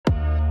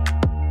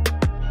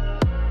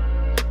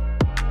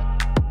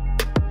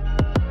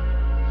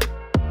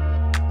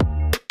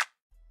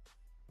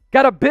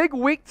Got a big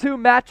Week 2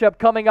 matchup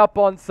coming up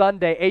on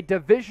Sunday, a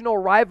divisional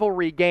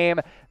rivalry game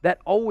that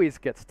always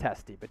gets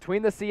testy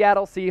between the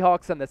Seattle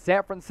Seahawks and the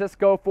San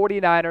Francisco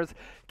 49ers.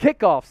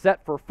 Kickoff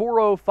set for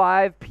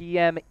 4:05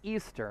 p.m.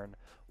 Eastern,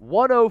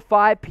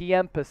 1:05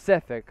 p.m.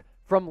 Pacific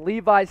from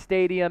Levi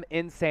Stadium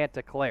in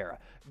Santa Clara.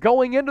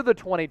 Going into the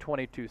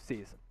 2022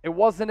 season, it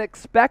wasn't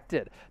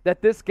expected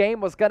that this game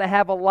was going to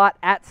have a lot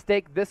at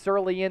stake this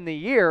early in the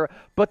year,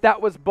 but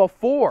that was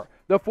before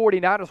the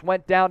 49ers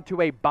went down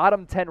to a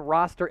bottom 10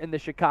 roster in the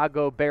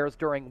Chicago Bears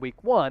during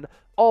Week 1,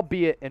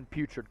 albeit in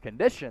putrid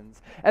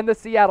conditions. And the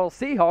Seattle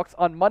Seahawks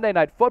on Monday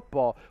Night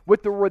Football,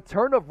 with the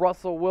return of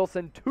Russell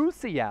Wilson to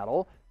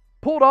Seattle,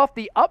 pulled off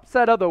the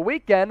upset of the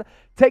weekend,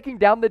 taking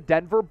down the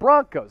Denver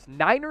Broncos.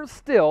 Niners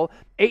still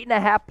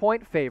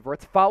 8.5-point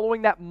favorites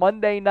following that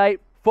Monday Night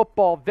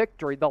Football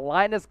victory. The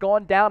line has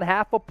gone down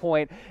half a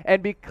point,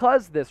 and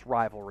because this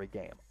rivalry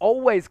game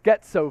always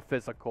gets so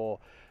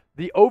physical,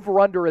 the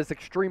over-under is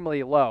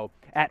extremely low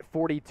at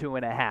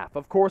 42.5.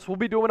 Of course, we'll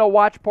be doing a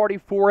watch party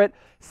for it.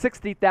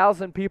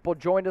 60,000 people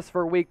joined us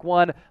for Week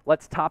 1.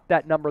 Let's top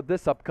that number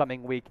this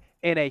upcoming week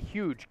in a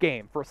huge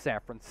game for San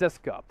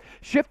Francisco.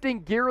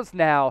 Shifting gears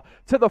now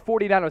to the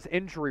 49ers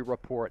injury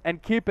report,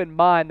 and keep in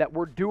mind that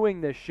we're doing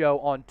this show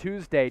on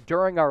Tuesday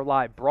during our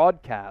live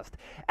broadcast.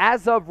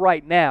 As of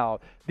right now,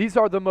 these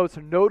are the most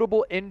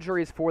notable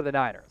injuries for the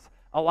Niners.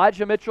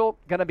 Elijah Mitchell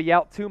going to be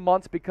out 2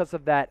 months because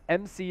of that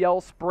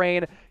MCL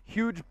sprain.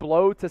 Huge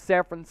blow to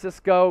San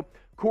Francisco.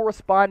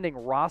 Corresponding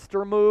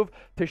roster move.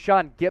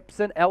 Tashaun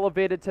Gibson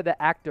elevated to the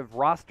active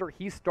roster.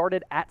 He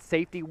started at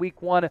safety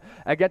Week 1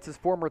 against his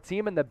former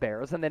team in the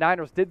Bears, and the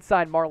Niners did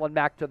sign Marlon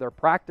Mack to their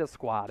practice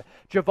squad.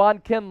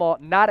 Javon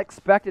Kinlaw not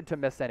expected to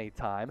miss any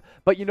time,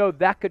 but you know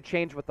that could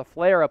change with a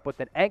flare-up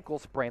with an ankle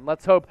sprain.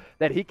 Let's hope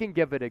that he can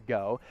give it a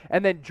go.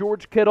 And then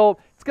George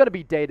Kittle, it's going to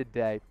be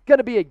day-to-day. Going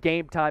to be a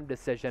game-time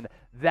decision.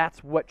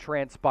 That's what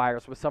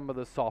transpires with some of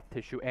the soft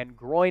tissue and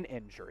groin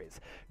injuries.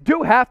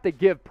 Do have to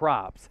give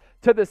props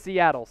to the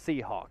Seattle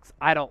Seahawks.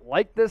 I don't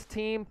like this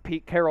team.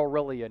 Pete Carroll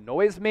really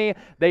annoys me.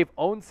 They've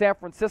owned San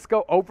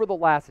Francisco over the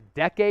last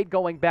decade,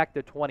 going back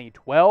to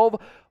 2012.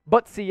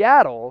 But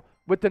Seattle,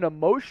 with an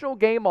emotional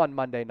game on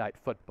Monday Night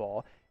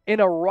Football,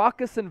 in a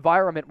raucous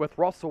environment with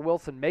Russell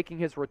Wilson making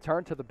his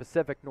return to the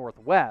Pacific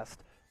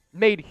Northwest,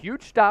 made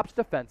huge stops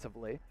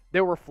defensively.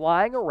 They were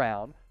flying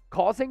around,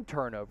 causing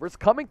turnovers,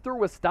 coming through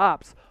with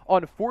stops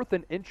on 4th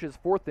and inches,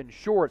 4th and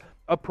short,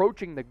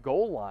 approaching the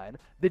goal line.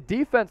 The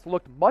defense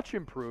looked much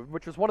improved,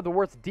 which was one of the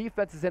worst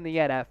defenses in the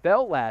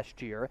NFL last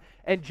year.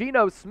 And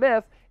Geno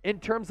Smith, in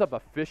terms of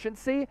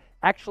efficiency,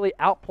 actually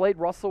outplayed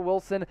Russell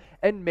Wilson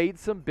and made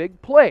some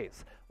big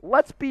plays.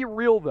 Let's be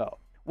real, though.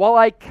 While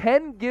I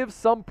can give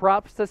some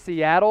props to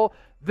Seattle,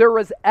 there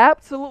is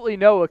absolutely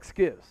no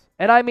excuse,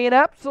 and I mean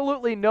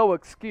absolutely no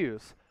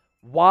excuse,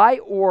 why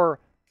or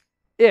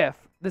if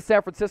the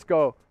San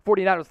Francisco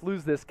 49ers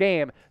lose this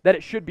game, that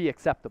it should be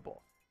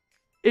acceptable.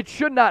 It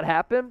should not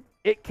happen.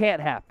 It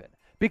can't happen.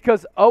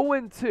 Because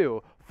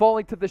 0-2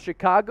 falling to the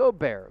Chicago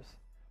Bears,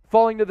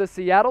 falling to the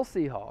Seattle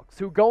Seahawks,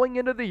 who going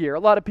into the year, a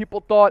lot of people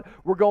thought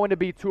were going to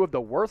be two of the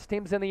worst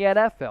teams in the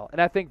NFL.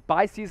 And I think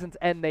by season's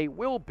end they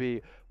will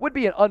be, would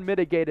be an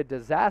unmitigated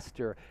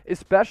disaster,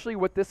 especially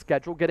with this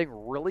schedule getting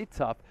really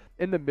tough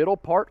in the middle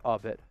part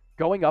of it,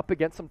 going up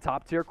against some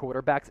top-tier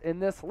quarterbacks in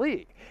this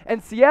league.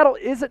 And Seattle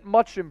isn't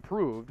much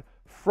improved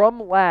from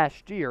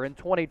last year in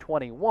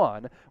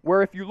 2021,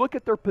 where if you look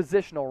at their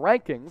positional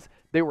rankings,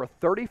 they were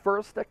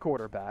 31st at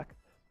quarterback,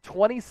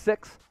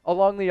 26th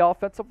along the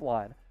offensive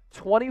line,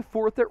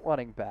 24th at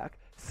running back,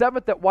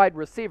 7th at wide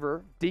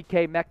receiver.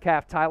 DK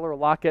Metcalf, Tyler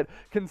Lockett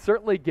can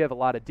certainly give a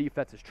lot of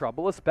defenses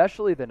trouble,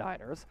 especially the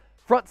Niners.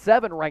 Front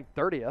 7 ranked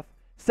 30th,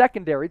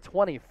 secondary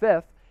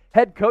 25th,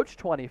 head coach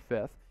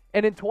 25th.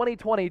 And in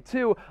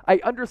 2022, I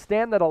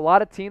understand that a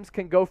lot of teams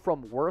can go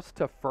from worst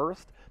to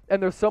first,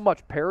 and there's so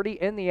much parity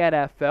in the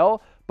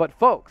NFL. But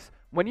folks,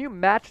 when you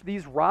match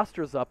these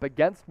rosters up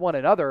against one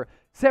another,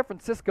 San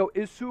Francisco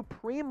is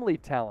supremely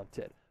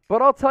talented.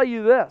 But I'll tell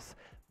you this,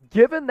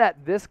 given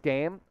that this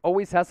game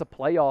always has a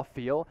playoff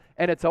feel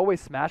and it's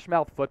always smash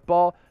mouth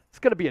football, it's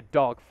going to be a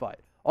dogfight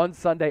on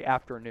Sunday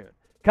afternoon.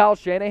 Kyle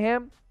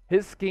Shanahan,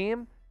 his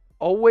scheme,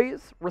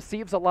 always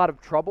receives a lot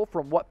of trouble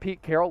from what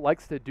Pete Carroll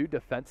likes to do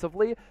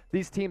defensively.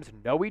 These teams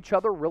know each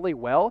other really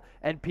well,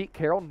 and Pete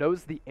Carroll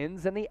knows the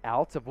ins and the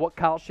outs of what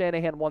Kyle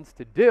Shanahan wants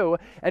to do.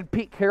 And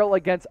Pete Carroll,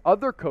 against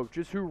other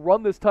coaches who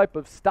run this type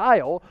of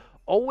style,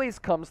 always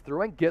comes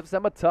through and gives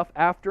them a tough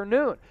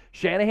afternoon.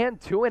 Shanahan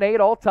 2-8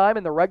 all time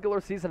in the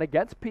regular season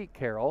against Pete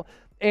Carroll,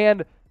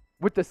 and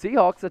with the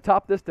Seahawks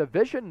atop this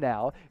division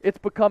now, it's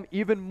become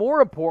even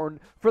more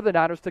important for the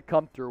Niners to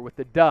come through with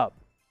the dub.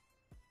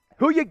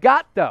 Who you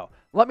got, though?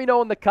 Let me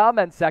know in the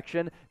comment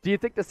section. Do you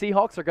think the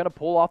Seahawks are going to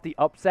pull off the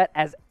upset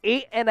as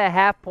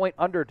 8.5-point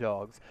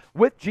underdogs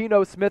with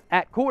Geno Smith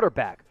at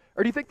quarterback?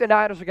 Or do you think the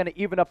Niners are going to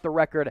even up the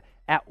record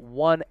at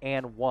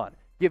 1-1?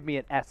 Give me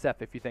an SF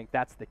if you think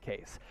that's the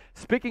case.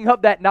 Speaking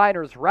of that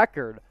Niners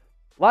record,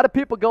 A lot of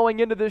people going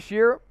into this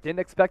year didn't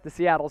expect the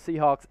Seattle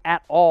Seahawks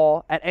at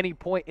all at any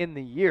point in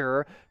the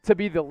year to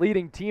be the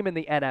leading team in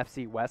the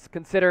NFC West,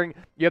 considering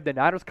you have the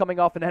Niners coming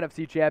off an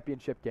NFC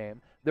Championship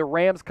game, the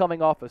Rams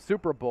coming off a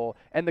Super Bowl,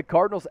 and the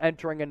Cardinals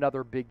entering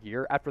another big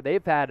year after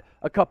they've had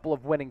a couple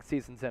of winning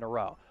seasons in a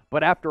row.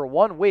 But after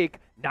 1 week,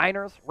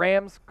 Niners,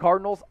 Rams,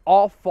 Cardinals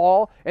all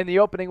fall in the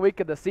opening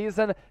week of the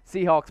season.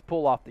 Seahawks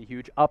pull off the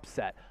huge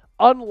upset.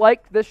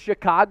 Unlike this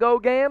Chicago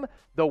game,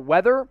 the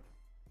weather,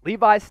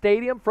 Levi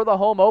Stadium for the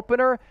home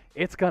opener,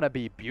 it's going to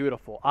be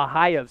beautiful. A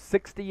high of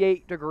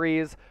 68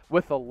 degrees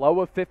with a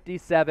low of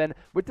 57.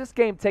 With this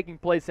game taking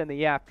place in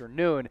the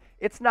afternoon,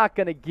 it's not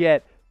going to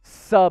get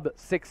sub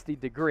 60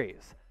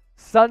 degrees.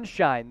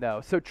 Sunshine,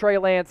 though, so Trey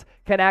Lance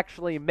can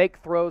actually make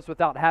throws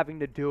without having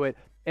to do it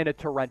in a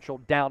torrential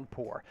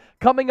downpour.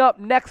 Coming up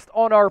next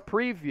on our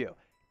preview,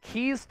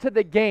 keys to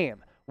the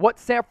game. What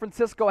San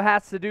Francisco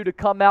has to do to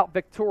come out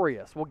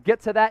victorious. We'll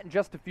get to that in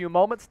just a few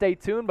moments. Stay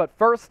tuned. But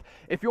first,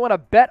 if you want to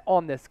bet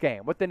on this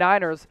game with the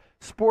Niners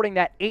sporting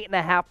that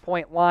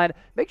 8.5-point line,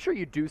 make sure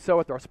you do so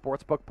with our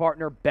sportsbook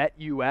partner,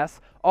 BetUS,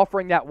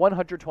 offering that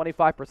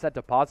 125%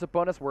 deposit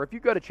bonus, where if you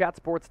go to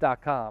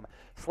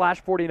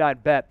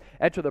chatsports.com/49bet,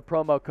 enter the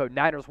promo code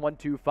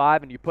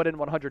Niners125, and you put in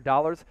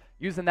 $100,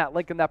 using that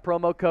link in that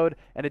promo code,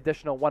 an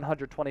additional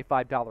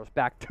 $125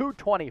 back,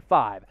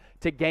 $225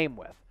 to game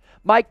with.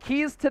 My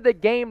keys to the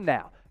game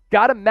now.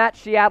 Got to match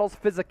Seattle's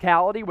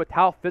physicality with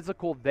how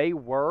physical they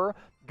were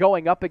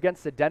going up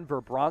against the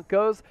Denver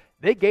Broncos.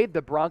 They gave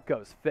the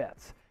Broncos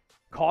fits,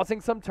 causing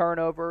some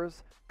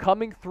turnovers,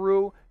 coming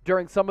through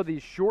during some of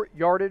these short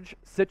yardage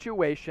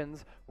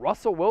situations.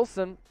 Russell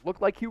Wilson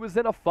looked like he was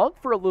in a funk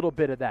for a little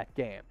bit of that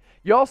game.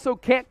 You also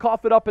can't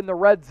cough it up in the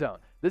red zone.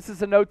 This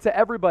is a note to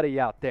everybody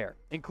out there,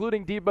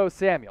 including Deebo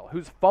Samuel,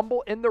 whose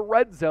fumble in the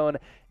red zone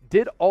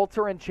did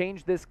alter and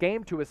change this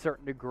game to a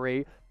certain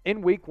degree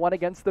in week 1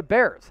 against the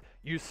Bears.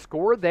 You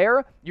score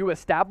there, you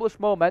establish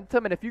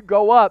momentum, and if you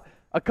go up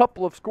a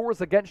couple of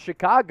scores against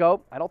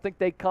Chicago, I don't think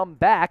they come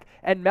back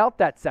and mount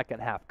that second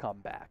half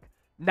comeback.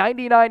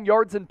 99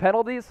 yards in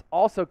penalties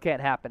also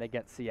can't happen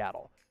against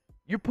Seattle.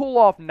 You pull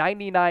off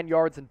 99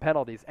 yards in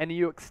penalties and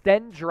you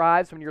extend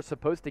drives when you're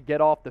supposed to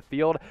get off the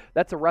field.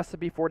 That's a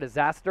recipe for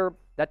disaster.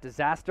 That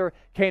disaster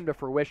came to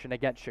fruition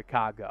against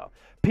Chicago.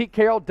 Pete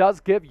Carroll does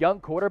give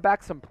young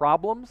quarterbacks some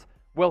problems.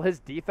 Will his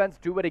defense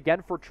do it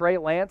again for Trey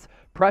Lance?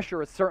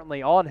 Pressure is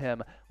certainly on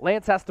him.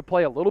 Lance has to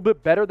play a little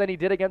bit better than he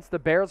did against the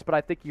Bears, but I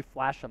think you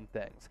flash him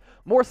things.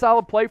 More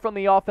solid play from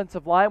the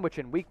offensive line, which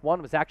in week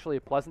 1 was actually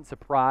a pleasant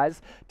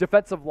surprise.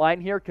 Defensive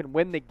line here can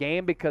win the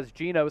game because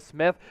Geno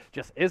Smith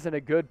just isn't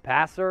a good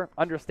passer.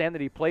 Understand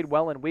that he played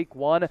well in week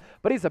 1,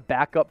 but he's a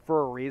backup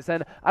for a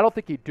reason. I don't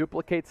think he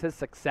duplicates his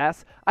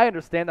success. I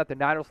understand that the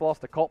Niners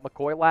lost to Colt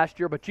McCoy last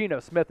year, but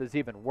Geno Smith is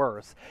even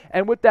worse.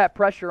 And with that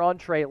pressure on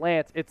Trey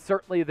Lance, it's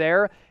certainly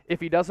there. If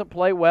he doesn't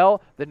play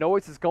well, the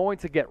noise is going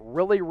to get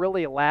really,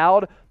 really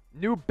loud.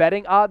 New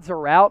betting odds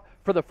are out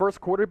for the first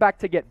quarterback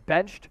to get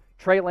benched.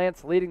 Trey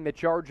Lance leading the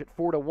charge at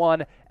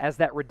 4-1 as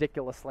that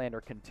ridiculous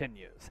slander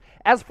continues.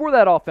 As for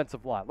that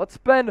offensive line, let's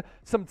spend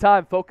some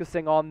time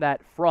focusing on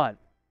that front.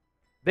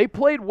 They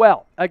played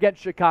well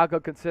against Chicago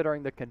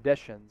considering the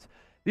conditions.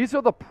 These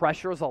are the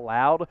pressures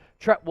allowed.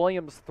 Trent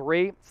Williams,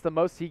 3. It's the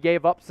most he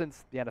gave up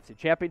since the NFC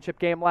Championship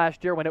game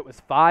last year when it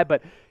was 5,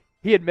 but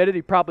he admitted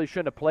he probably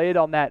shouldn't have played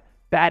on that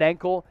bad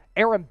ankle.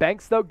 Aaron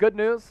Banks, though, good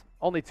news.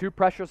 Only 2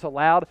 pressures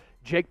allowed.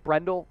 Jake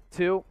Brendel,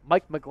 2.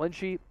 Mike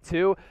McGlinchey,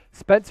 2.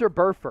 Spencer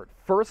Burford,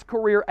 first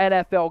career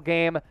NFL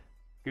game,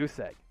 goose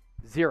egg,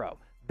 0.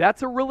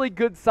 That's a really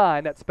good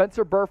sign that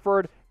Spencer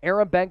Burford,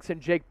 Aaron Banks, and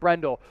Jake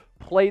Brendel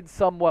played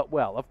somewhat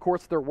well. Of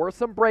course, there were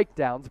some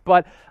breakdowns,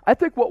 but I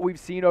think what we've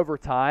seen over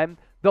time,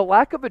 the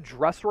lack of a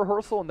dress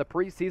rehearsal in the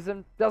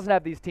preseason doesn't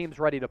have these teams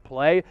ready to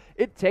play.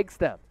 It takes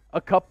them a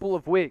couple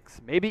of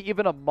weeks, maybe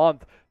even a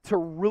month, to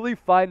really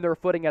find their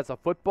footing as a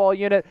football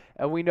unit,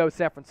 and we know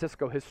San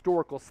Francisco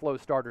historical slow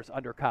starters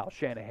under Kyle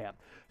Shanahan.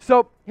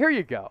 So here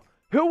you go.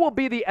 Who will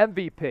be the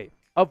MVP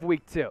of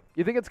week 2?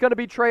 You think it's going to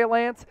be Trey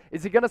Lance?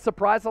 Is he going to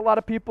surprise a lot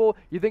of people?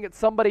 You think it's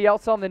somebody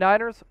else on the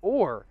Niners?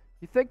 Or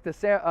you think the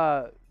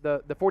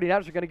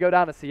 49ers are going to go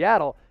down to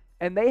Seattle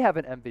and they have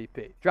an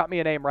MVP? Drop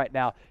me a name right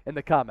now in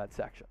the comment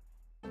section.